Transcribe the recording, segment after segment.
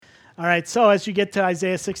All right, so as you get to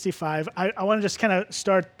Isaiah 65, I want to just kind of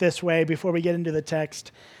start this way before we get into the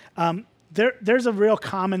text. There's a real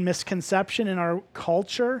common misconception in our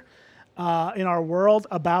culture, in our world,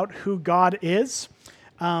 about who God is,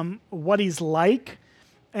 what he's like.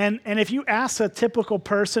 And if you ask a typical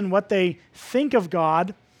person what they think of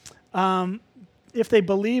God, if they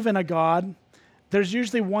believe in a God, there's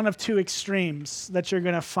usually one of two extremes that you're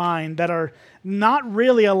going to find that are not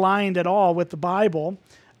really aligned at all with the Bible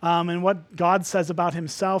and what God says about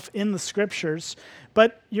himself in the scriptures.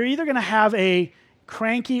 But you're either going to have a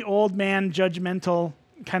cranky old man judgmental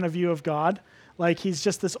kind of view of God, like he's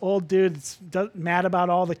just this old dude that's mad about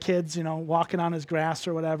all the kids, walking on his grass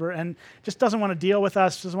or whatever, and just doesn't want to deal with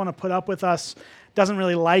us, doesn't want to put up with us, doesn't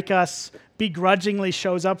really like us, begrudgingly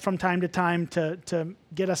shows up from time to time to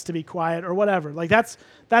get us to be quiet or whatever. Like that's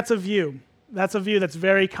a view. That's a view that's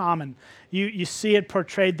very common. You see it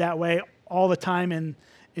portrayed that way all the time in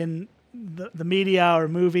the media or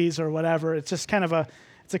movies or whatever. It's just kind of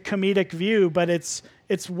it's a comedic view, but it's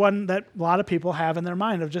one that a lot of people have in their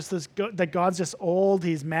mind of just this, that God's just old,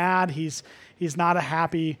 he's mad, he's not a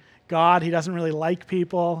happy God, he doesn't really like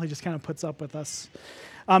people, he just kind of puts up with us.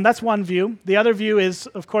 That's one view. The other view is,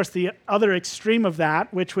 of course, the other extreme of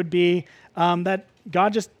that, which would be that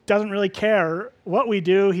God just doesn't really care what we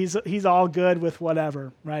do, he's all good with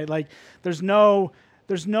whatever, right? Like there's no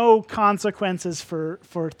consequences for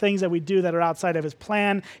things that we do that are outside of his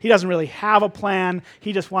plan. He doesn't really have a plan.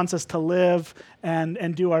 He just wants us to live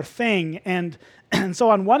and do our thing. And so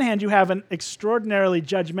on one hand, you have an extraordinarily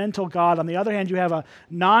judgmental God. On the other hand, you have a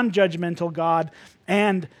non-judgmental God.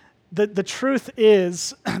 And the truth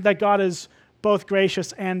is that God is both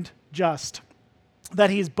gracious and just, that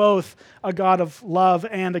he's both a God of love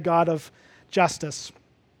and a God of justice.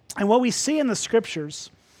 And what we see in the scriptures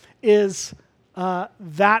is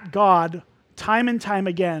that God, time and time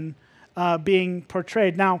again, being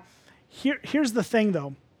portrayed. Now, here's the thing,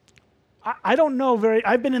 though. I don't know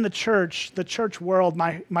I've been in the church world,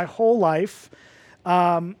 my whole life,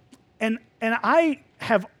 and I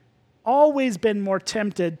have always been more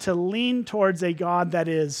tempted to lean towards a God that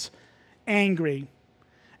is angry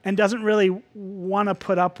and doesn't really want to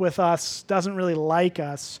put up with us, doesn't really like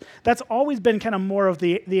us. That's always been kind of more of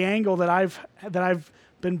the angle that I've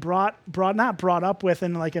been not brought up with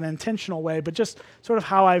in like an intentional way, but just sort of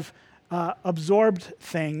how I've absorbed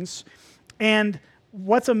things. And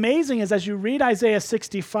what's amazing is as you read Isaiah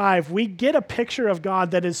 65, we get a picture of God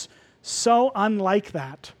that is so unlike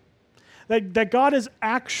that. That God is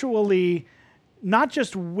actually not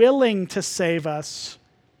just willing to save us,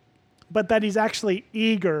 but that he's actually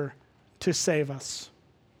eager to save us.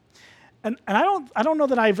 And I don't know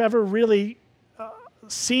that I've ever really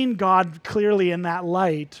seen God clearly in that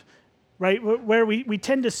light, right? Where we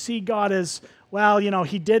tend to see God as, well,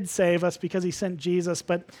 he did save us because he sent Jesus,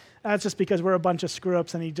 but that's just because we're a bunch of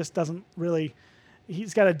screw-ups and he just doesn't really,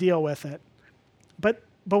 he's got to deal with it. But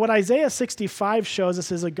what Isaiah 65 shows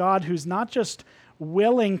us is a God who's not just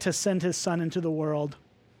willing to send his son into the world,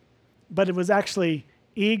 but it was actually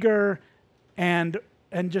eager and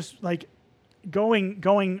just like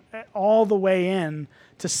going all the way in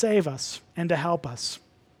to save us and to help us.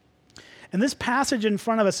 And this passage in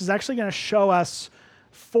front of us is actually going to show us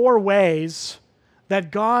 4 ways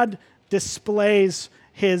that God displays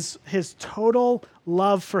his total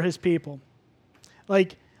love for his people.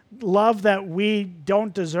 Like love that we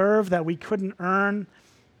don't deserve, that we couldn't earn.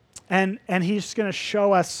 And he's just going to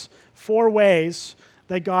show us 4 ways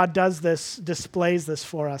that God does this, displays this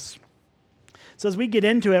for us. So as we get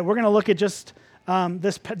into it, we're going to look at just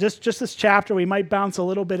this chapter. We might bounce a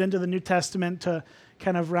little bit into the New Testament to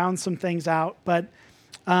kind of round some things out, but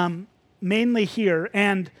mainly here.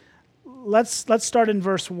 And let's start in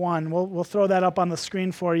verse 1. We'll throw that up on the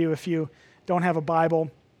screen for you if you don't have a Bible.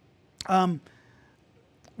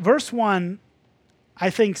 Verse 1, I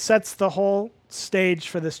think, sets the whole stage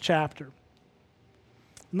for this chapter.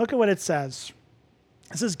 And look at what it says.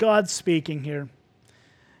 This is God speaking here.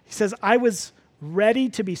 He says, I was ready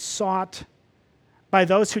to be sought by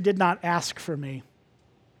those who did not ask for me.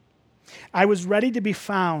 I was ready to be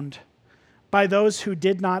found by those who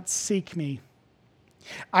did not seek me.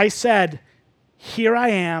 I said, here I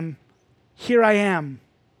am,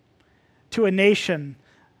 to a nation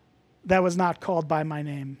that was not called by my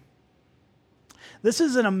name. This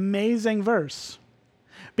is an amazing verse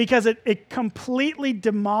because it completely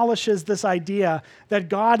demolishes this idea that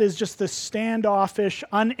God is just this standoffish,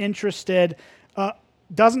 uninterested,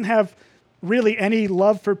 doesn't have really any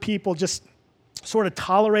love for people, just sort of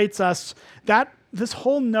tolerates us. This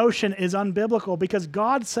whole notion is unbiblical because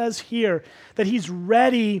God says here that he's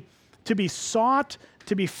ready to be sought,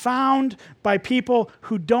 to be found by people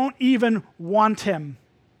who don't even want him.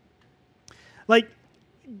 Like,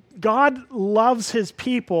 God loves his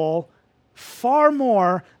people far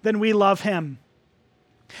more than we love him.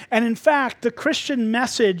 And in fact, the Christian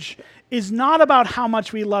message is not about how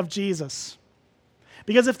much we love Jesus.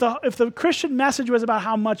 Because if the Christian message was about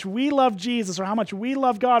how much we love Jesus or how much we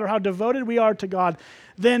love God or how devoted we are to God,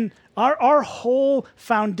 then our whole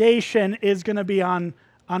foundation is going to be on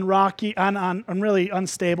rocky, on really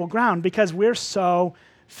unstable ground, because we're so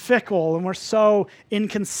fickle and we're so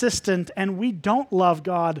inconsistent, and we don't love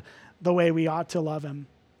God the way we ought to love him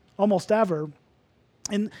almost ever.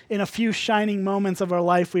 In a few shining moments of our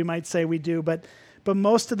life, we might say we do, but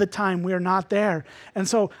most of the time we're not there. And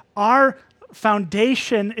so our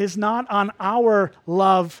foundation is not on our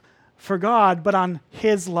love for God, but on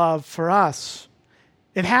his love for us.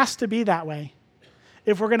 It has to be that way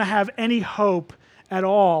if we're going to have any hope at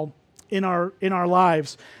all in our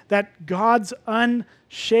lives, that God's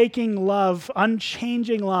unshaking love,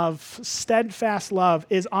 unchanging love, steadfast love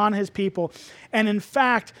is on his people, and in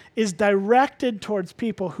fact is directed towards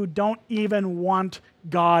people who don't even want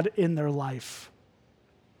God in their life.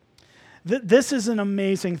 This is an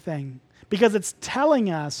amazing thing, because it's telling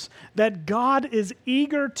us that God is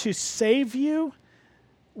eager to save you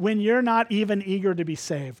when you're not even eager to be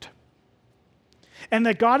saved. And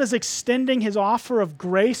that God is extending his offer of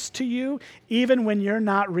grace to you even when you're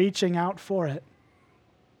not reaching out for it.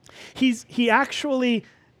 He actually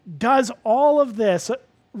does all of this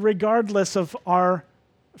regardless of our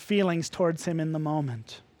feelings towards him in the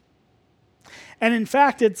moment. And in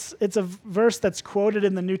fact, it's a verse that's quoted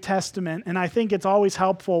in the New Testament, and I think it's always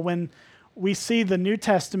helpful when we see the New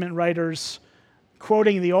Testament writers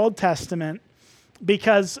quoting the Old Testament,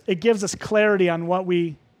 because it gives us clarity on what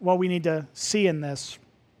we need to see in this.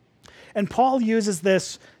 And Paul uses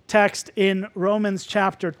this text in Romans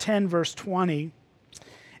chapter 10, verse 20,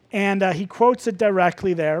 and he quotes it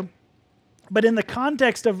directly there. But in the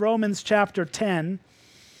context of Romans chapter 10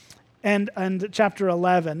 and chapter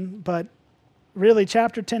 11, but really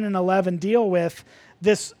chapter 10 and 11 deal with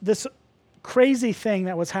this crazy thing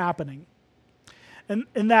that was happening.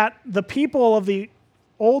 And that the people of the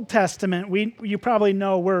Old Testament, you probably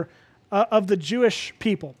know, were of the Jewish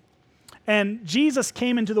people. And Jesus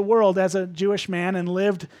came into the world as a Jewish man and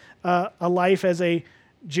lived a life as a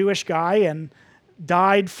Jewish guy and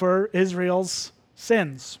died for Israel's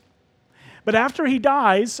sins. But after he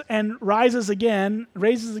dies and raises again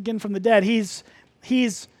from the dead,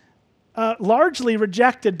 he's largely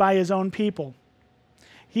rejected by his own people.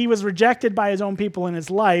 He was rejected by his own people in his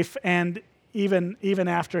life, and even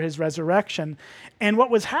after his resurrection. And what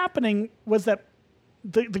was happening was that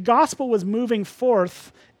the gospel was moving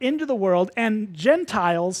forth into the world, and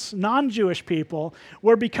Gentiles, non-Jewish people,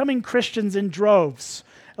 were becoming Christians in droves.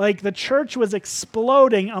 Like, the church was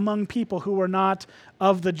exploding among people who were not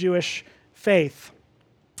of the Jewish faith,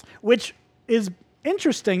 which is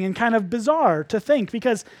interesting and kind of bizarre to think,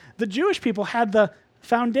 because the Jewish people had the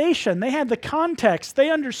foundation, they had the context, they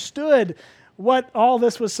understood what all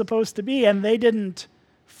this was supposed to be, and they didn't,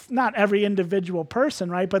 not every individual person,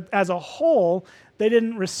 right, but as a whole, they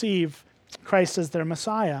didn't receive Christ as their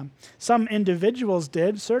Messiah. Some individuals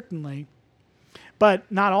did, certainly,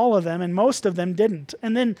 but not all of them, and most of them didn't.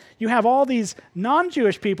 And then you have all these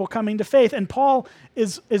non-Jewish people coming to faith, and Paul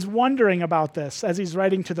is wondering about this as he's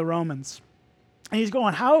writing to the Romans. And he's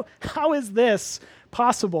going, how is this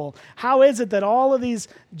possible? How is it that all of these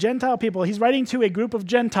Gentile people, he's writing to a group of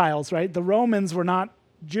Gentiles, right? The Romans were not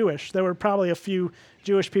Jewish. There were probably a few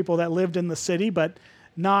Jewish people that lived in the city, but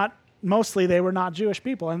mostly they were not Jewish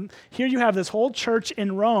people. And here you have this whole church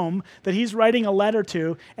in Rome that he's writing a letter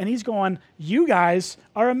to, and he's going, you guys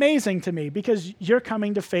are amazing to me because you're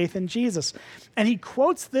coming to faith in Jesus. And he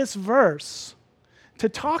quotes this verse to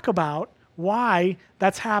talk about why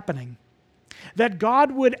that's happening. That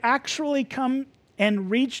God would actually come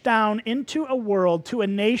and reach down into a world, to a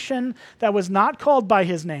nation that was not called by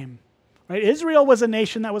his name. Right? Israel was a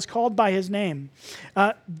nation that was called by his name.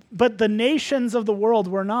 But the nations of the world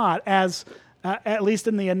were not, as at least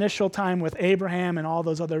in the initial time with Abraham and all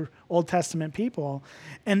those other Old Testament people.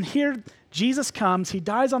 And here Jesus comes, he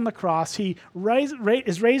dies on the cross, he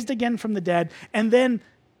is raised again from the dead, and then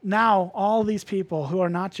now all these people who are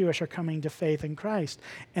not Jewish are coming to faith in Christ.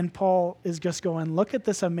 And Paul is just going, look at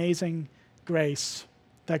this amazing grace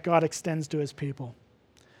that God extends to his people.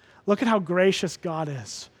 Look at how gracious God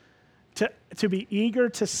is to be eager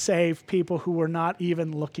to save people who were not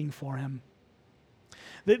even looking for him.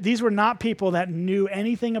 These were not people that knew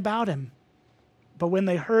anything about him, but when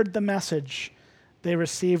they heard the message, they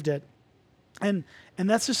received it. And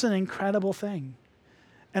that's just an incredible thing.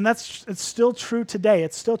 And it's still true today.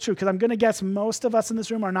 It's still true because I'm going to guess most of us in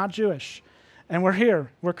this room are not Jewish. And we're here.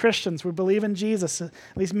 We're Christians. We believe in Jesus. At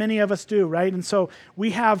least many of us do, right? And so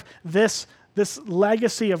we have this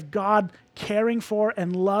legacy of God caring for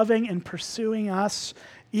and loving and pursuing us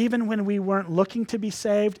even when we weren't looking to be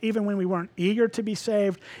saved, even when we weren't eager to be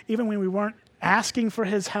saved, even when we weren't asking for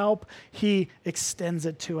his help. He extends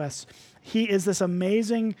it to us. He is this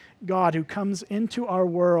amazing God who comes into our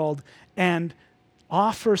world and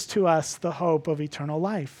offers to us the hope of eternal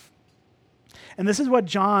life. And this is what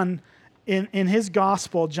John, in his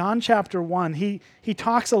gospel, John chapter 1, he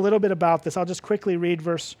talks a little bit about this. I'll just quickly read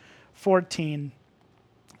verse 14.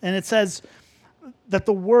 And it says that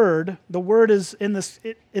the word is in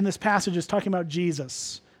this passage is talking about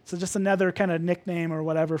Jesus. So just another kind of nickname or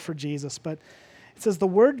whatever for Jesus. But it says the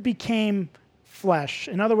word became flesh.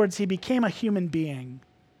 In other words, he became a human being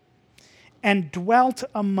and dwelt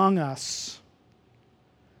among us.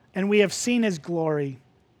 And we have seen his glory,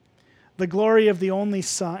 the glory of the only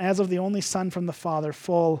Son, as of the only Son from the Father,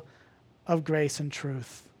 full of grace and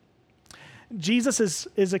truth. Jesus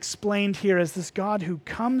is explained here as this God who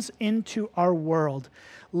comes into our world,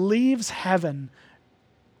 leaves heaven,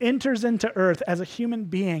 enters into earth as a human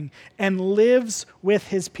being, and lives with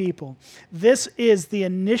his people. This is the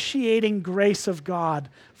initiating grace of God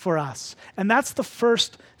for us. And that's the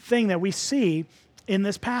first thing that we see in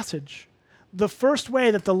this passage. The first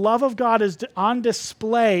way that the love of God is on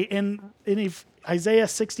display in Isaiah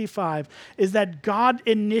 65 is that God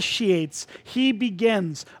initiates, he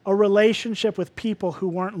begins a relationship with people who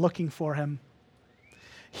weren't looking for him.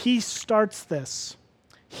 He starts this.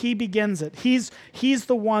 He begins it. He's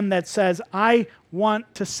the one that says, I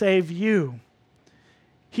want to save you.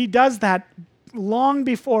 He does that long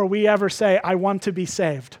before we ever say, I want to be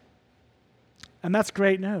saved. And that's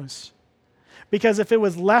great news. Because if it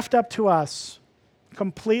was left up to us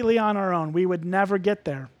completely on our own, we would never get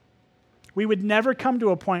there. We would never come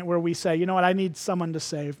to a point where we say, you know what, I need someone to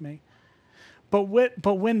save me. But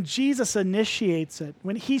when Jesus initiates it,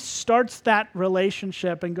 when he starts that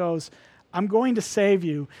relationship and goes, I'm going to save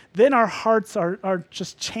you, then our hearts are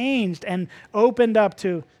just changed and opened up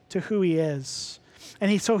to who he is.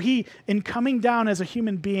 And so in coming down as a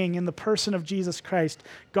human being in the person of Jesus Christ,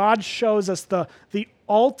 God shows us the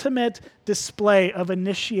ultimate display of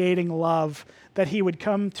initiating love, that he would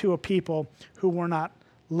come to a people who were not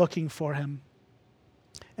looking for him.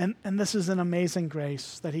 And this is an amazing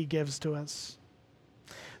grace that he gives to us.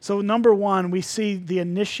 So number one, we see the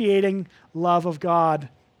initiating love of God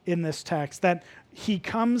in this text, that he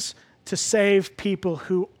comes to save people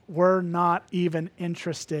who were not even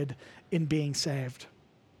interested in being saved.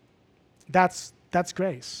 That's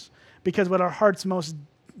grace. Because what our hearts most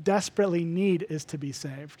desperately need is to be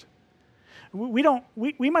saved. We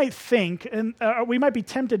might think, and we might be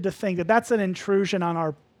tempted to think that that's an intrusion on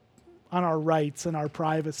our rights and our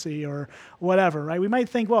privacy or whatever, right? We might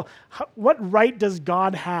think, well, what right does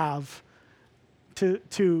God have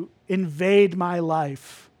to invade my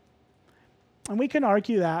life? And we can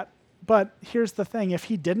argue that, but here's the thing. If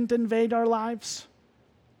he didn't invade our lives,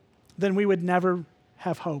 then we would never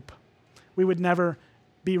have hope. We would never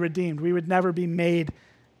be redeemed. We would never be made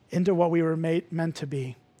into what we were meant to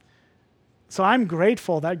be. So I'm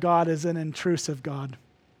grateful that God is an intrusive God.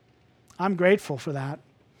 I'm grateful for that.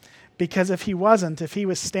 Because if he wasn't, if he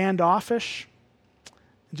was standoffish,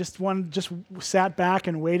 just sat back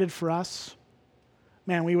and waited for us,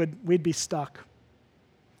 man, we'd be stuck.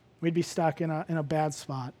 We'd be stuck in a bad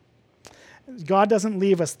spot. God doesn't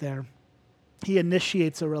leave us there. He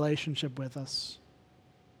initiates a relationship with us.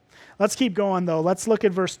 Let's keep going, though. Let's look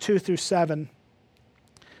at verse 2 through 7.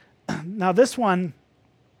 Now, this one,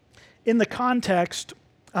 in the context,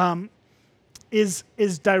 is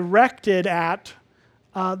directed at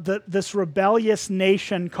this rebellious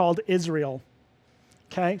nation called Israel.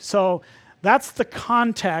 Okay, so that's the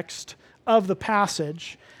context of the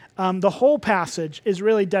passage. The whole passage is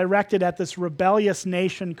really directed at this rebellious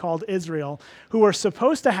nation called Israel, who were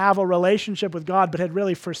supposed to have a relationship with God but had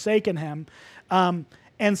really forsaken him.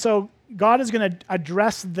 And so God is going to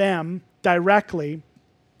address them directly.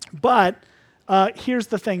 But here's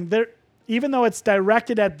the thing. Even though it's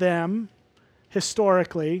directed at them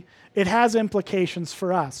historically, it has implications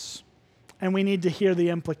for us. And we need to hear the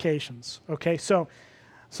implications. Okay, so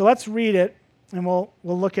let's read it, and we'll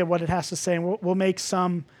look at what it has to say, and we'll make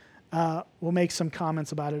some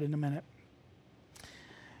comments about it in a minute.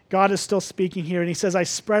 God is still speaking here, and he says, I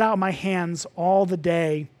spread out my hands all the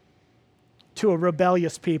day to a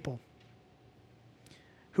rebellious people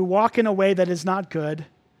who walk in a way that is not good,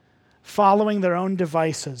 following their own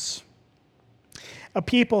devices. a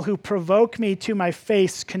people who provoke me to my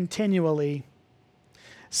face continually,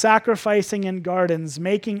 sacrificing in gardens,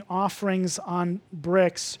 making offerings on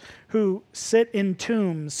bricks, who sit in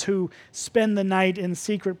tombs, who spend the night in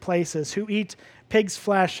secret places, who eat pig's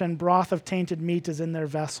flesh and broth of tainted meat is in their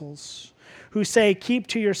vessels, who say, keep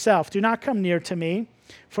to yourself, do not come near to me,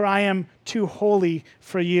 for I am too holy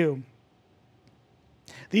for you.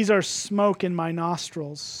 These are smoke in my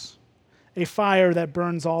nostrils, a fire that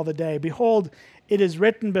burns all the day. Behold, it is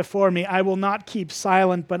written before me, I will not keep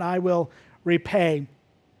silent, but I will repay.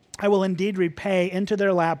 I will indeed repay into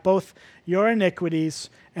their lap both your iniquities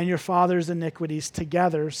and your father's iniquities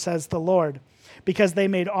together, says the Lord, because they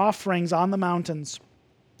made offerings on the mountains,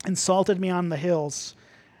 insulted me on the hills.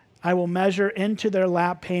 I will measure into their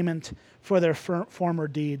lap payment for their former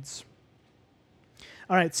deeds.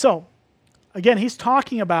 All right, so again, he's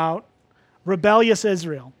talking about rebellious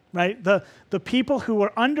Israel, right? The people who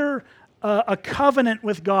were under a covenant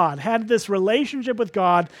with God, had this relationship with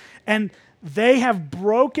God, and they have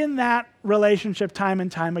broken that relationship time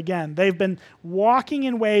and time again. They've been walking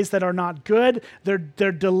in ways that are not good. They're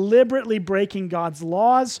deliberately breaking God's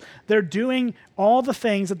laws. They're doing all the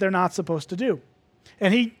things that they're not supposed to do.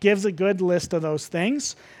 And he gives a good list of those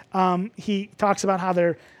things. He talks about how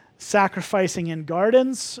they're sacrificing in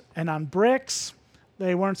gardens and on bricks.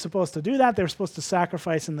 They weren't supposed to do that. They were supposed to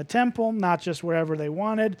sacrifice in the temple, not just wherever they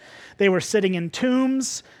wanted. They were sitting in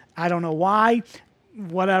tombs. I don't know why.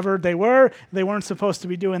 Whatever they weren't supposed to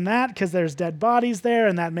be doing that because there's dead bodies there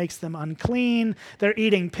and that makes them unclean. They're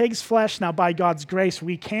eating pig's flesh. Now, by God's grace,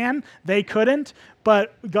 we can. They couldn't,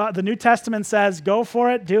 but God, the New Testament says, go for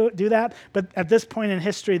it, do that. But at this point in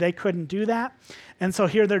history, they couldn't do that. And so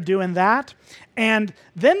here they're doing that. And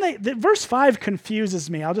then verse 5 confuses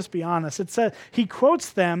me. I'll just be honest. It says, he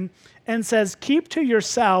quotes them and says, keep to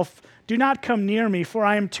yourself, do not come near me, for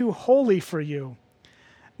I am too holy for you.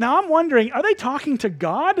 Now, I'm wondering, are they talking to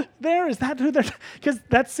God there? Is that who they're... Because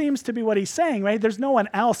that seems to be what he's saying, right? There's no one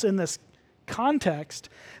else in this context.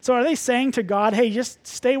 So are they saying to God, hey, just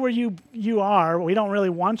stay where you are. We don't really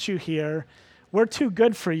want you here. We're too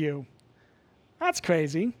good for you. That's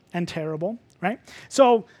crazy and terrible, right?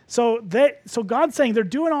 So God's saying they're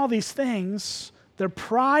doing all these things. Their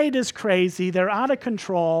pride is crazy. They're out of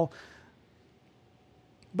control.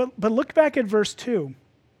 But look back at verse 2.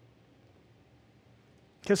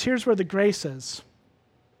 Because here's where the grace is.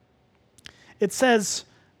 It says,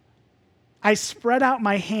 I spread out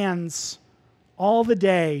my hands all the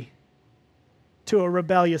day to a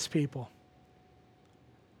rebellious people.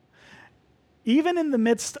 Even in the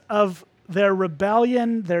midst of their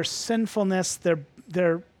rebellion, their sinfulness,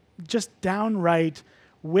 their just downright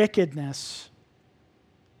wickedness,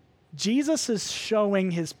 Jesus is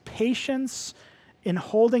showing his patience in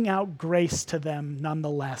holding out grace to them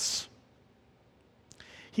nonetheless.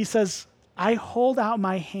 He says, I hold out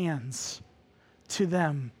my hands to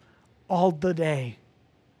them all the day,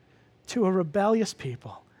 to a rebellious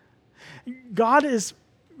people. God is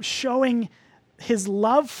showing his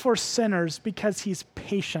love for sinners because he's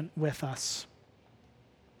patient with us.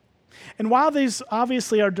 And while these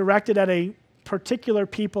obviously are directed at a particular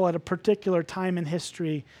people at a particular time in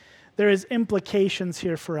history, there is implications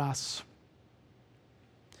here for us.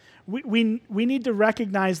 We need to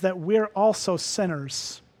recognize that we're also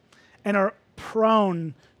sinners and are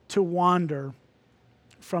prone to wander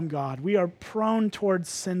from God. We are prone towards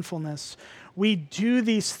sinfulness. We do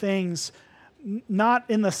these things not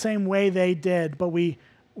in the same way they did, but we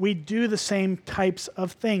do the same types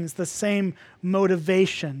of things, the same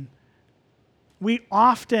motivation. We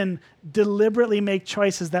often deliberately make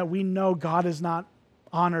choices that we know God is not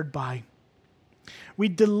honored by. We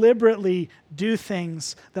deliberately do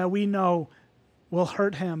things that we know will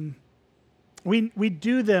hurt him. We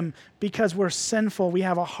do them because we're sinful. We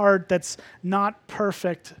have a heart that's not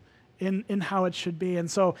perfect in how it should be. And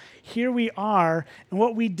so here we are, and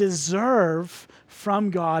what we deserve from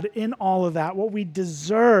God in all of that, what we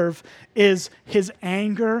deserve is his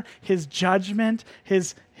anger, his judgment,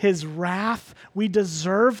 his wrath. We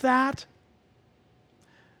deserve that.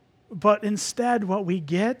 But instead, what we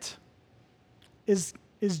get is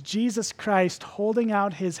Jesus Christ holding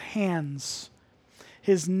out his hands,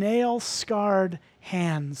 his nail-scarred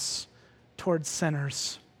hands towards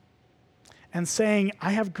sinners, and saying,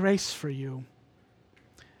 I have grace for you.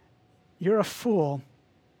 You're a fool.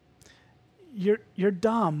 You're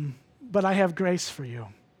dumb, but I have grace for you.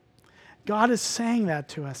 God is saying that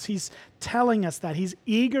to us. He's telling us that. He's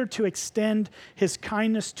eager to extend his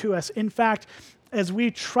kindness to us. In fact, as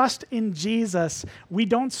we trust in Jesus, we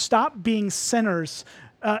don't stop being sinners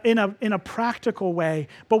in a practical way,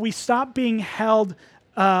 but we stop being held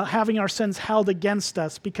having our sins held against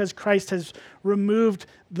us because Christ has removed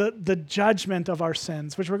the judgment of our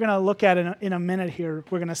sins, which we're going to look at in a minute here.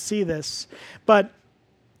 We're going to see this. But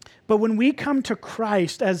when we come to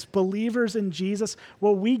Christ as believers in Jesus,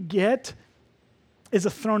 what we get is a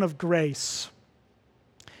throne of grace.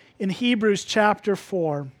 In Hebrews chapter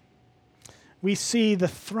 4, we see the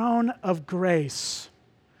throne of grace.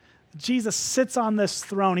 Jesus sits on this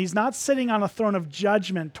throne. He's not sitting on a throne of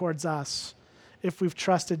judgment towards us if we've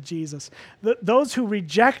trusted Jesus. Those who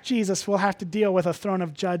reject Jesus will have to deal with a throne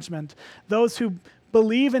of judgment. Those who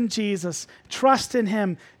believe in Jesus, trust in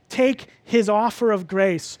him, take his offer of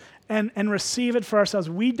grace and receive it for ourselves.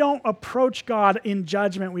 We don't approach God in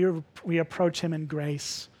judgment. We approach him in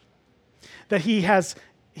grace. That he has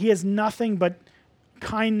nothing but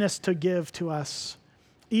kindness to give to us.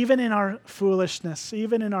 Even in our foolishness,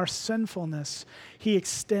 even in our sinfulness, he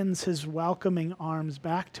extends his welcoming arms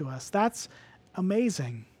back to us. That's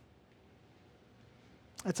amazing.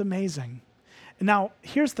 That's amazing. Now,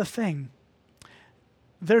 here's the thing.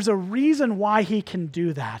 There's a reason why he can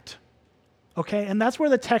do that. Okay, and that's where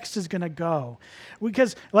the text is going to go.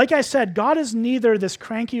 Because, like I said, God is neither this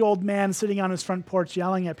cranky old man sitting on his front porch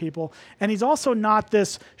yelling at people, and he's also not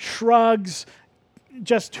this shrugs,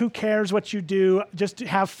 just who cares what you do, just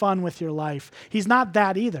have fun with your life. He's not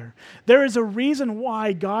that either. There is a reason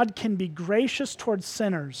why God can be gracious towards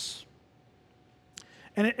sinners.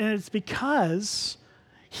 And it's because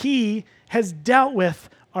he has dealt with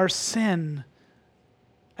our sin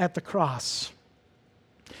at the cross.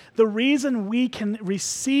 The reason we can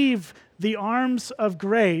receive the arms of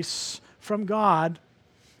grace from God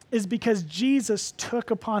is because Jesus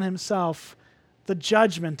took upon himself the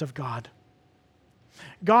judgment of God.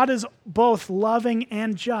 God is both loving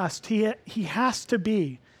and just. He has to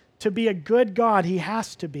be. To be a good God, he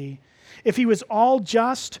has to be. If he was all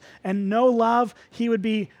just and no love, he would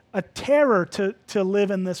be a terror to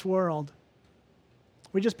live in this world.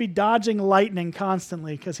 We'd just be dodging lightning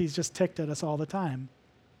constantly because he's just ticked at us all the time.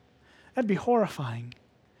 That'd be horrifying.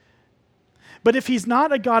 But if he's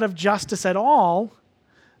not a God of justice at all,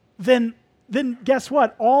 then guess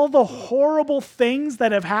what? All the horrible things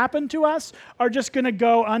that have happened to us are just going to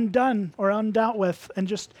go undone or undealt with, and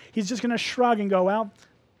he's just going to shrug and go, well,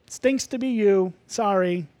 it stinks to be you,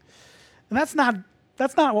 sorry. And that's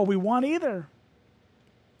not what we want either.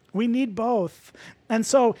 We need both. And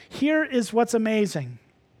so here is what's amazing,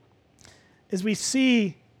 is we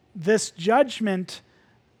see this judgment,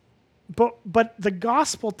 but the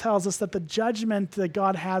gospel tells us that the judgment that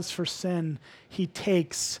God has for sin, he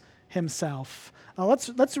takes himself.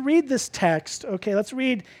 Let's read this text. Okay, let's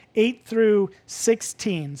read 8 through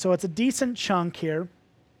 16. So it's a decent chunk here.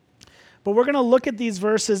 But we're going to look at these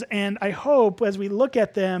verses, and I hope as we look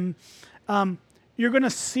at them, you're going to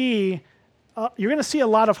see a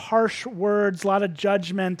lot of harsh words, a lot of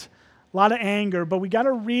judgment, a lot of anger, but we got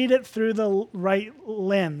to read it through the right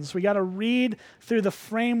lens. We got to read through the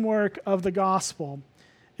framework of the gospel.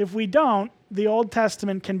 If we don't, the Old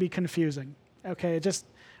Testament can be confusing. Okay,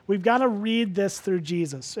 we've got to read this through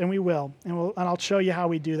Jesus, and we will, and I'll show you how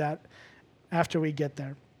we do that after we get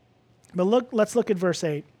there. But let's look at verse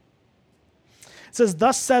 8. It says,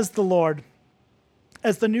 "Thus says the Lord,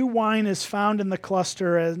 as the new wine is found in the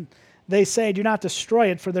cluster, and they say, 'Do not destroy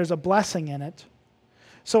it, for there's a blessing in it,'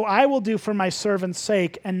 so I will do for my servant's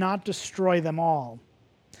sake and not destroy them all."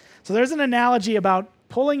 So there's an analogy about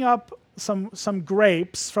pulling up some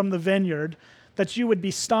grapes from the vineyard that you would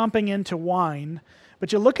be stomping into wine.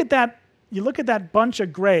 But you look at that bunch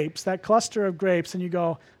of grapes, that cluster of grapes, and you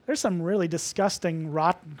go, there's some really disgusting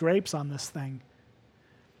rotten grapes on this thing.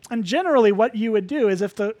 And generally what you would do is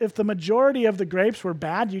if the majority of the grapes were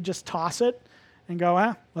bad, you just toss it and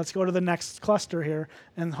go, let's go to the next cluster here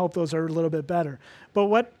and hope those are a little bit better. But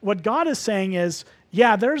what God is saying is,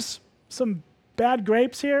 yeah, there's some bad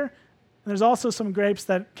grapes here, and there's also some grapes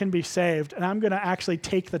that can be saved, and I'm going to actually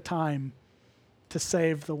take the time to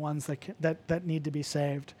save the ones that need to be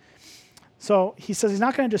saved. So he says he's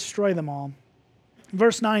not going to destroy them all.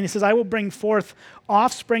 Verse 9, he says, "I will bring forth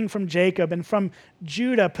offspring from Jacob, and from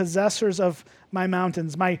Judah possessors of my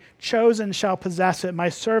mountains. My chosen shall possess it. My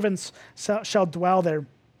servants shall dwell there.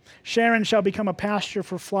 Sharon shall become a pasture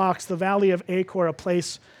for flocks, the valley of Achor a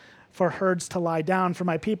place for herds to lie down, for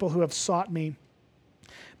my people who have sought me.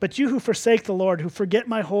 But you who forsake the Lord, who forget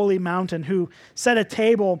my holy mountain, who set a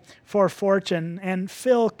table for fortune and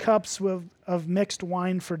fill cups of mixed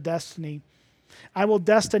wine for destiny, I will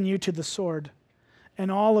destine you to the sword, and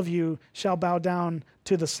all of you shall bow down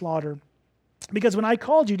to the slaughter. Because when I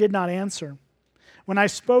called, you did not answer. When I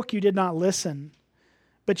spoke, you did not listen.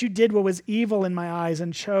 But you did what was evil in my eyes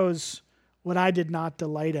and chose what I did not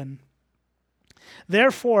delight in.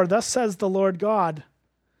 Therefore, thus says the Lord God,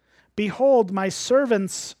 behold, my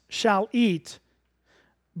servants shall eat,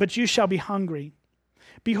 but you shall be hungry.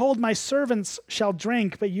 Behold, my servants shall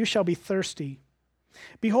drink, but you shall be thirsty.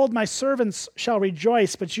 Behold, my servants shall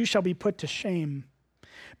rejoice, but you shall be put to shame.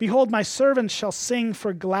 Behold, my servants shall sing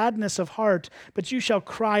for gladness of heart, but you shall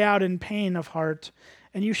cry out in pain of heart,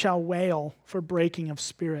 and you shall wail for breaking of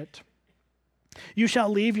spirit. You shall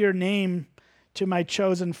leave your name to my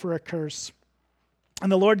chosen for a curse,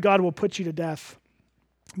 and the Lord God will put you to death.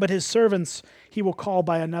 But his servants he will call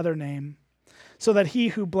by another name, so that he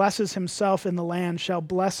who blesses himself in the land shall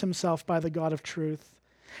bless himself by the God of truth.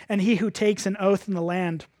 And he who takes an oath in the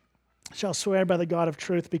land shall swear by the God of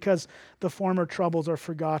truth, because the former troubles are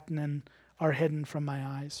forgotten and are hidden from my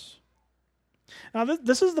eyes. Now,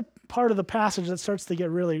 this is the part of the passage that starts to get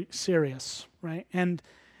really serious, right? And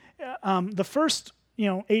the first,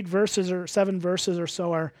 8 verses or 7 verses or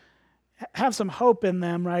so have some hope in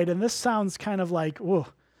them, right? And this sounds kind of like, whoa,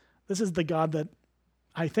 this is the God that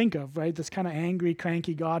I think of, right? This kind of angry,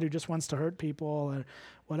 cranky God who just wants to hurt people or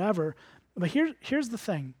whatever. But here's the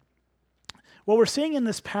thing. What we're seeing in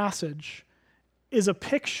this passage is a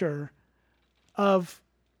picture of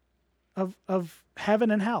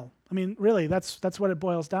heaven and hell. I mean, really, that's what it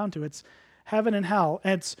boils down to. It's heaven and hell.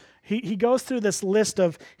 And he goes through this list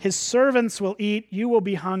of his servants will eat, you will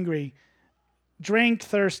be hungry, drink,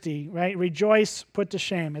 thirsty, right? Rejoice, put to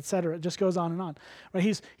shame, etc. It just goes on and on.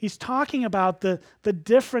 Right? He's talking about the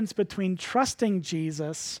difference between trusting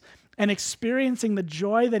Jesus and experiencing the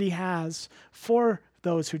joy that he has for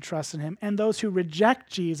those who trust in him, and those who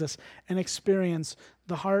reject Jesus and experience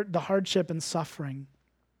the hardship and suffering.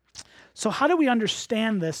 So how do we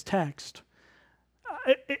understand this text?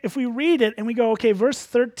 If we read it and we go, okay, verse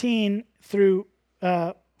 13 through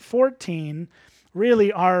 14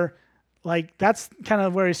 really are like, that's kind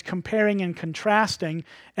of where he's comparing and contrasting.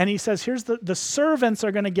 And he says, here's the servants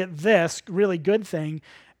are going to get this really good thing.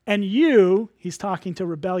 And you, he's talking to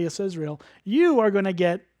rebellious Israel, you are going to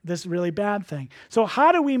get this really bad thing. So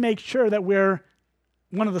how do we make sure that we're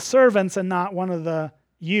one of the servants and not one of the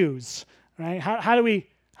yous, right? How do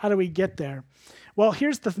we get there? Well,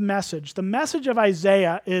 here's the message. The message of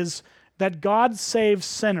Isaiah is that God saves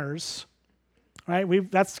sinners, right?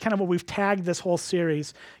 That's kind of what we've tagged this whole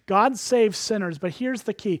series. God saves sinners, but here's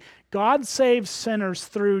the key. God saves sinners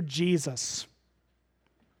through Jesus.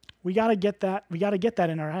 We got to get that. We got to get that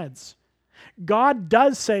in our heads. God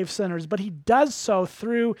does save sinners, but he does so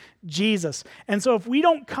through Jesus. And so if we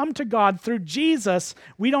don't come to God through Jesus,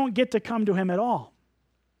 we don't get to come to him at all.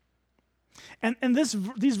 And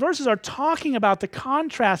these verses are talking about the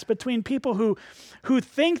contrast between people who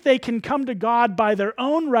think they can come to God by their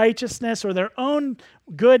own righteousness or their own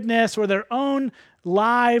goodness or their own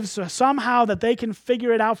lives, or somehow that they can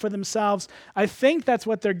figure it out for themselves. I think that's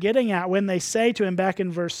what they're getting at when they say to him back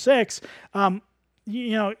in verse 6,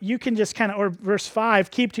 you can just kind of, or verse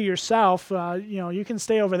 5, keep to yourself. You can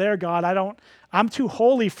stay over there, God. I'm too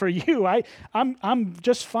holy for you. I'm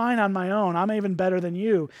just fine on my own. I'm even better than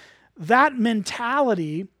you. That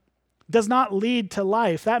mentality does not lead to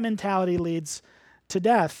life. That mentality leads to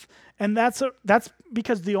death. And that's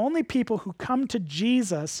because the only people who come to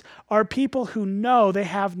Jesus are people who know they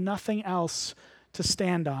have nothing else to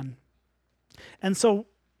stand on. And so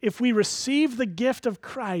if we receive the gift of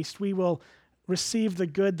Christ, we will receive the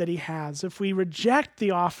good that he has. If we reject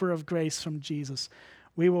the offer of grace from Jesus,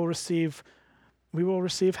 we will receive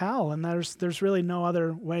hell. And there's really no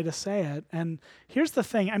other way to say it. And here's the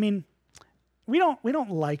thing. I mean, we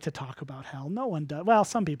don't like to talk about hell. No one does. Well,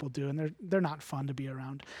 some people do, and they're not fun to be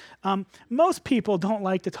around. Most people don't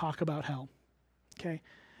like to talk about hell. Okay,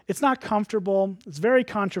 it's not comfortable. It's very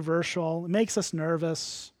controversial. It makes us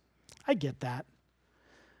nervous. I get that.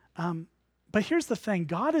 But here's the thing.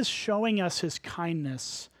 God is showing us his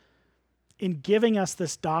kindness in giving us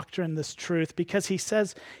this doctrine, this truth, because he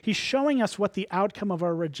says he's showing us what the outcome of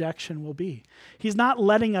our rejection will be. He's not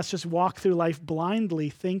letting us just walk through life blindly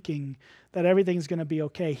thinking that everything's going to be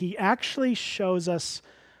okay. He actually shows us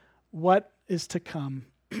what is to come.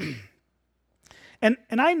 And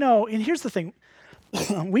I know, and here's the thing.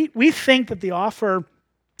 we think that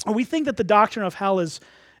we think that the doctrine of hell is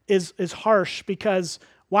harsh, because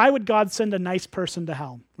why would God send a nice person to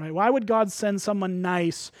hell, right? Why would God send someone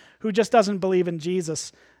nice who just doesn't believe in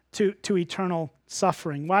Jesus to eternal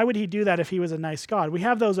suffering? Why would he do that if he was a nice God? We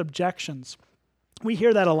have those objections. We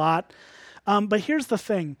hear that a lot. But here's the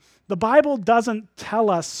thing. The Bible doesn't tell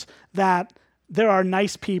us that there are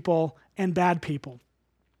nice people and bad people.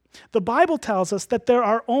 The Bible tells us that there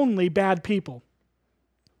are only bad people.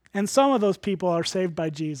 And some of those people are saved by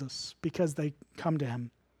Jesus because they come to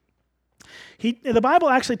him. The Bible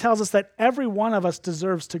actually tells us that every one of us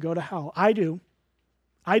deserves to go to hell. I do.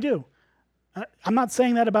 I do. I'm not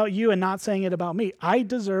saying that about you and not saying it about me. I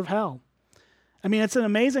deserve hell. I mean, it's an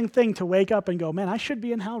amazing thing to wake up and go, man, I should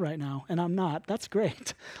be in hell right now, and I'm not. That's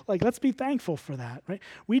great. Like, let's be thankful for that, right?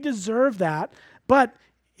 We deserve that, but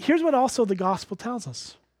here's what also the gospel tells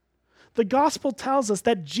us. The gospel tells us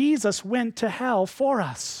that Jesus went to hell for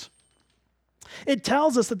us. It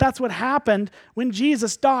tells us that that's what happened when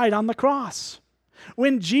Jesus died on the cross.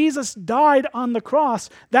 When Jesus died on the cross,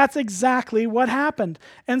 that's exactly what happened.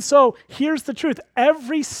 And so here's the truth.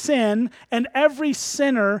 Every sin and every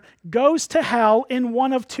sinner goes to hell in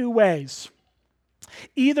one of two ways.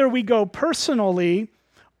 Either we go personally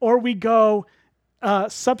or we go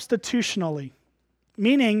substitutionally,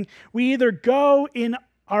 meaning we either go in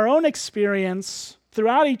our own experience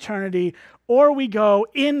throughout eternity or we go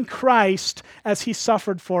in Christ as he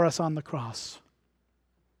suffered for us on the cross.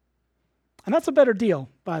 And that's a better deal,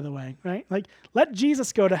 by the way, right? Like, let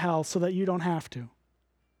Jesus go to hell so that you don't have to.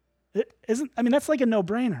 That's like a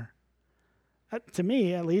no-brainer. To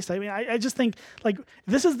me, at least. I just think, like,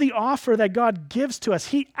 this is the offer that God gives to us.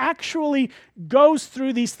 He actually goes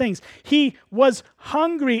through these things. He was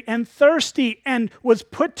hungry and thirsty and was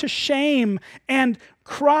put to shame and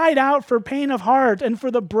cried out for pain of heart and for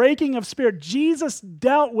the breaking of spirit. Jesus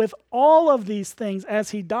dealt with all of these things as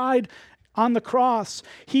he died on the cross.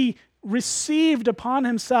 He received upon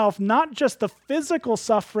himself not just the physical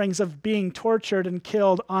sufferings of being tortured and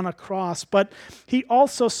killed on a cross, but he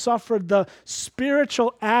also suffered the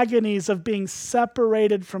spiritual agonies of being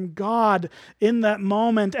separated from God in that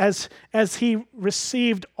moment as he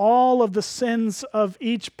received all of the sins of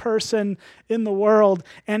each person in the world,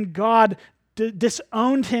 and God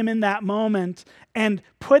disowned him in that moment and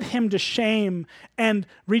put him to shame and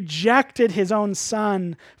rejected his own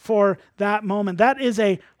son for that moment. That is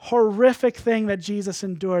a horrific thing that Jesus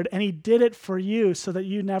endured, and he did it for you so that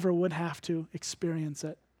you never would have to experience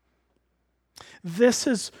it. This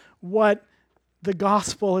is what the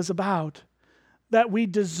gospel is about, that we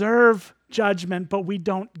deserve judgment, but we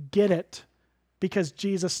don't get it because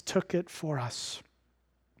Jesus took it for us.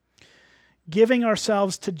 Giving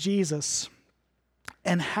ourselves to Jesus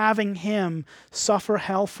and having him suffer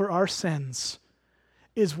hell for our sins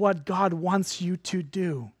is what God wants you to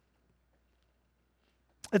do.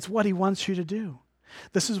 It's what he wants you to do.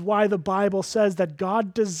 This is why the Bible says that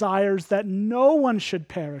God desires that no one should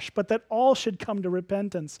perish, but that all should come to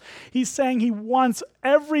repentance. He's saying he wants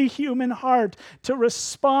every human heart to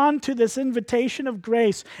respond to this invitation of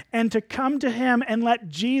grace and to come to him and let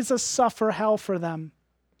Jesus suffer hell for them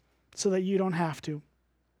so that you don't have to.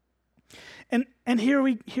 And here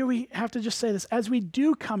we have to just say this. As we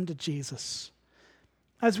do come to Jesus,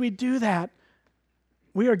 as we do that,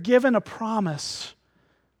 we are given a promise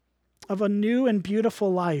of a new and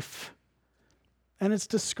beautiful life. And it's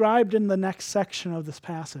described in the next section of this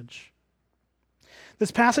passage.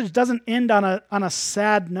 This passage doesn't end on a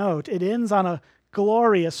sad note. It ends on a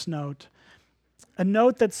glorious note. A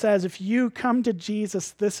note that says, if you come to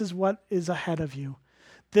Jesus, this is what is ahead of you.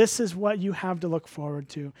 This is what you have to look forward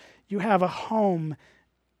to. You have a home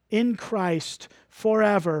in Christ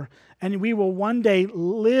forever, and we will one day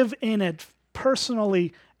live in it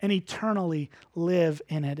personally and eternally live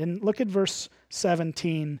in it. And look at verse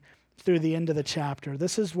 17 through the end of the chapter.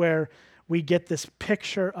 This is where we get this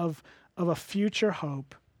picture of a future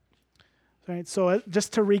hope. Right? So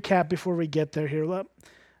just to recap before we get there here,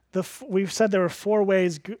 we've said there are four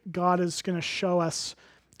ways God is going to show us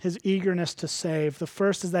his eagerness to save. The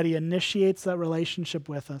first is that he initiates that relationship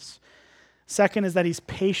with us. Second is that he's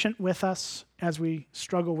patient with us as we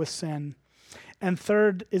struggle with sin. And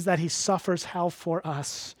third is that he suffers hell for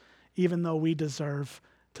us, even though we deserve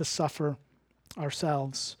to suffer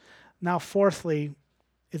ourselves. Now, fourthly,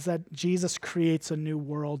 is that Jesus creates a new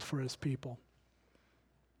world for his people.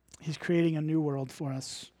 He's creating a new world for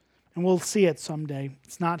us. And we'll see it someday.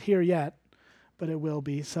 It's not here yet, but it will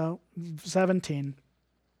be. So, 17.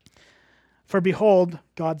 For behold,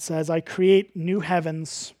 God says, I create new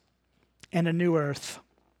heavens and a new earth.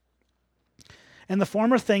 And the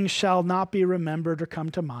former things shall not be remembered or come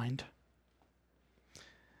to mind.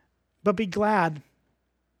 But be glad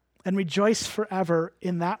and rejoice forever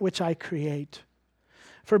in that which I create.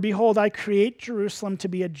 For behold, I create Jerusalem to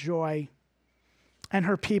be a joy and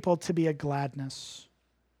her people to be a gladness.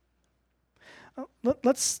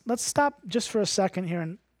 Let's stop just for a second here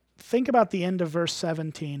and think about the end of verse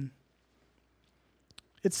 17.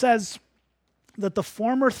 It says that the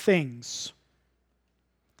former things,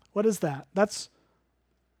 what is that? That's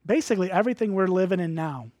basically everything we're living in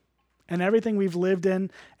now. and everything we've lived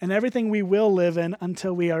in and everything we will live in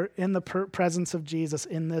until we are in the presence of Jesus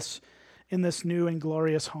in this new and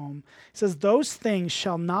glorious home. He says, those things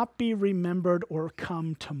shall not be remembered or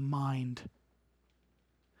come to mind.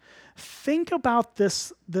 Think about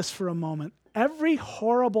this for a moment. Every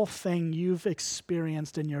horrible thing you've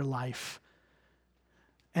experienced in your life,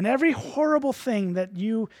 and every horrible thing that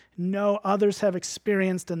you know others have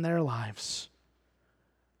experienced in their lives,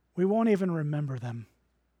 we won't even remember them.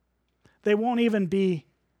 They won't even be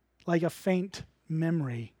like a faint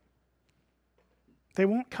memory. They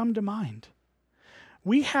won't come to mind.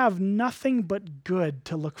 We have nothing but good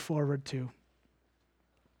to look forward to.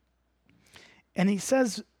 And he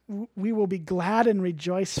says we will be glad and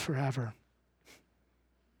rejoice forever.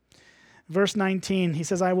 Verse 19, he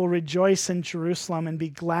says, I will rejoice in Jerusalem and be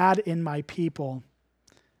glad in my people.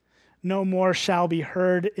 No more shall be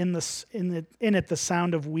heard in it the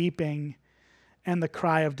sound of weeping and the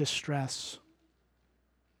cry of distress.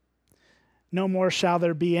 No more shall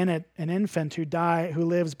there be in it an infant who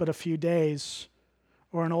lives but a few days,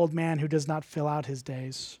 or an old man who does not fill out his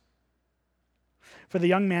days. For the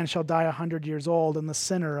young man shall die 100 years old, and the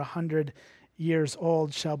sinner 100 years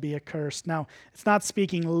old shall be accursed. Now, it's not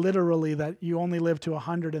speaking literally that you only live to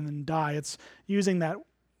 100 and then die. It's using that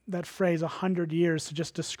phrase 100 years to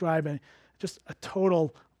just describe just a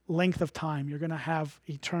total length of time. You're going to have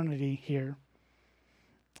eternity here.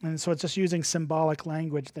 And so it's just using symbolic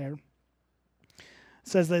language there. It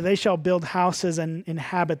says that they shall build houses and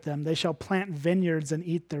inhabit them. They shall plant vineyards and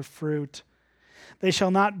eat their fruit. They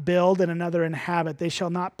shall not build and another inhabit. They shall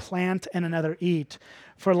not plant and another eat.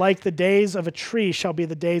 For like the days of a tree shall be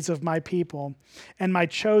the days of my people, and my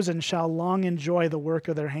chosen shall long enjoy the work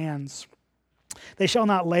of their hands. They shall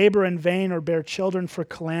not labor in vain or bear children for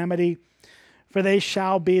calamity, for they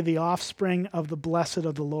shall be the offspring of the blessed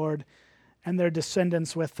of the Lord, and their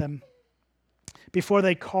descendants with them. Before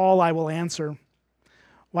they call, I will answer.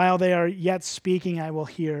 While they are yet speaking, I will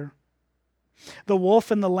hear. The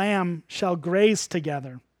wolf and the lamb shall graze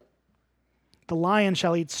together. The lion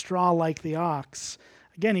shall eat straw like the ox.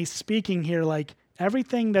 Again, he's speaking here like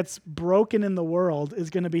everything that's broken in the world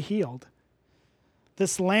is going to be healed.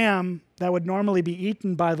 This lamb that would normally be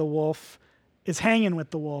eaten by the wolf is hanging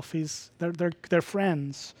with the wolf. They're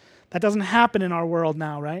friends. That doesn't happen in our world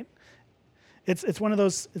now, right? It's one of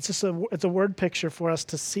those. It's a word picture for us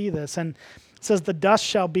to see this. And it says, the dust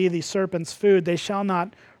shall be the serpent's food. They shall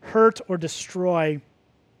not hurt or destroy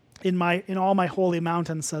in all my holy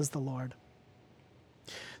mountains, says the Lord.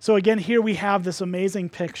 So again, here we have this amazing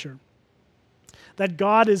picture that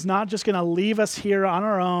God is not just going to leave us here on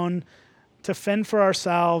our own to fend for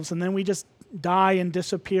ourselves and then we just die and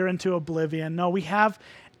disappear into oblivion. No, we have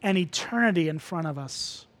an eternity in front of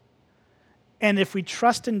us. And if we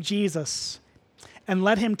trust in Jesus and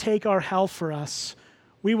let him take our hell for us,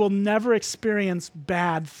 we will never experience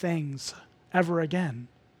bad things ever again.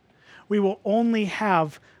 We will only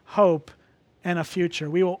have hope and a future.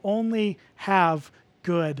 We will only have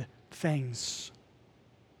good things.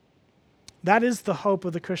 That is the hope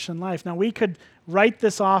of the Christian life. Now, we could write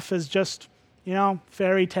this off as just,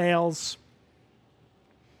 fairy tales.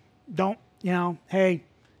 Hey,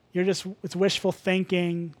 it's wishful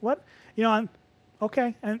thinking. What?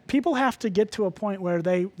 Okay. And people have to get to a point where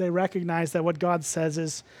they recognize that what God says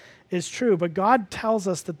is true. But God tells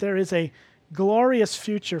us that there is a glorious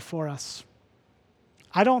future for us.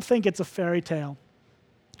 I don't think it's a fairy tale.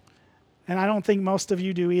 And I don't think most of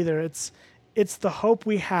you do either. It's the hope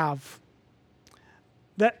we have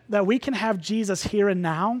that we can have Jesus here and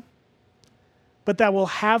now, but that we'll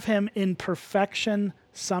have him in perfection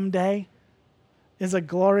someday is a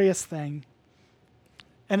glorious thing.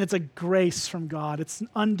 And it's a grace from God. It's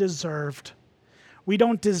undeserved. We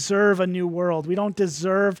don't deserve a new world. We don't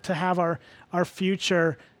deserve to have our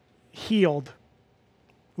future healed.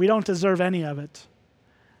 We don't deserve any of it.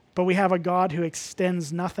 But we have a God who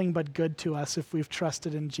extends nothing but good to us if we've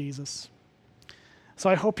trusted in Jesus. So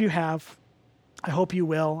I hope you have. I hope you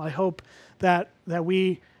will. I hope that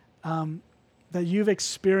you've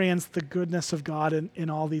experienced the goodness of God in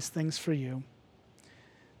all these things for you.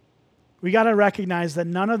 We got to recognize that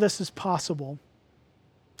none of this is possible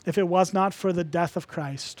if it was not for the death of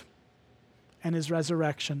Christ and his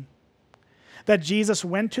resurrection. That Jesus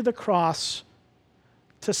went to the cross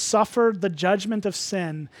to suffer the judgment of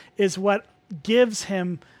sin is what gives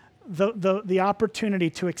him the opportunity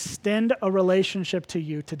to extend a relationship to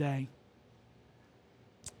you today.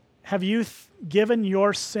 Have you given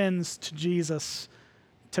your sins to Jesus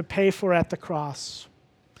to pay for at the cross?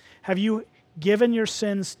 Have you given your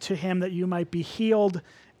sins to him that you might be healed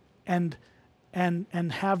and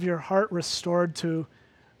have your heart restored to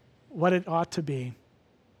what it ought to be.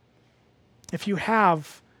 If you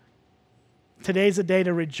have, today's a day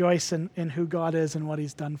to rejoice in who God is and what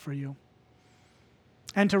he's done for you.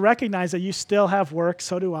 And to recognize that you still have work,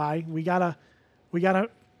 so do I. We gotta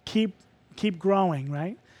keep growing,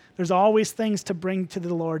 right? There's always things to bring to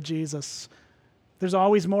the Lord Jesus. There's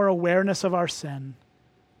always more awareness of our sin.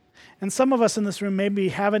 And some of us in this room maybe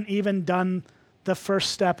haven't even done the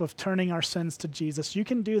first step of turning our sins to Jesus. You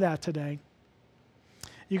can do that today.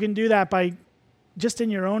 You can do that by just in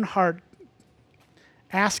your own heart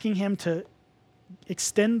asking him to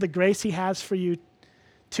extend the grace he has for you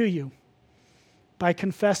to you, by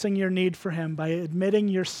confessing your need for him, by admitting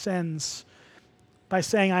your sins, by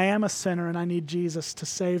saying, I am a sinner and I need Jesus to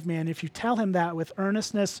save me. And if you tell him that with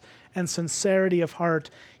earnestness and sincerity of heart,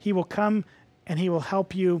 he will come and he will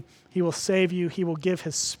help you. He will save you. He will give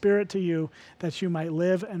his Spirit to you that you might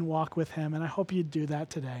live and walk with him. And I hope you do that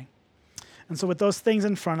today. And so with those things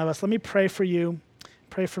in front of us, let me pray for you,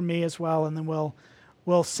 pray for me as well, and then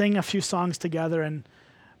we'll sing a few songs together and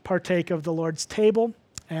partake of the Lord's table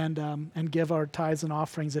and give our tithes and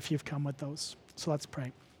offerings if you've come with those. So let's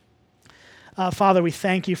pray. Father, we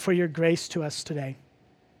thank you for your grace to us today.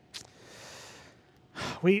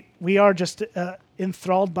 We are just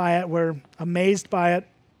enthralled by it. We're amazed by it.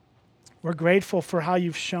 We're grateful for how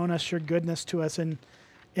you've shown us your goodness to us in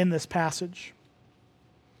this passage.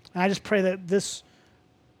 And I just pray that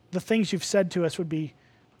the things you've said to us would be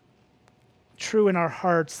true in our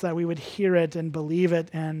hearts, that we would hear it and believe it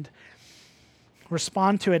and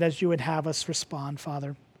respond to it as you would have us respond,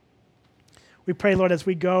 Father. We pray, Lord, as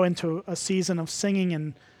we go into a season of singing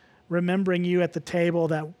and remembering you at the table,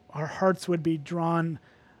 that our hearts would be drawn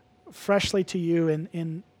freshly to you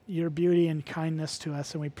in your beauty and kindness to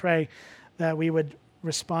us. And we pray that we would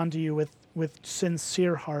respond to you with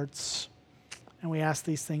sincere hearts. And we ask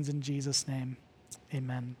these things in Jesus' name.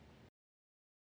 Amen.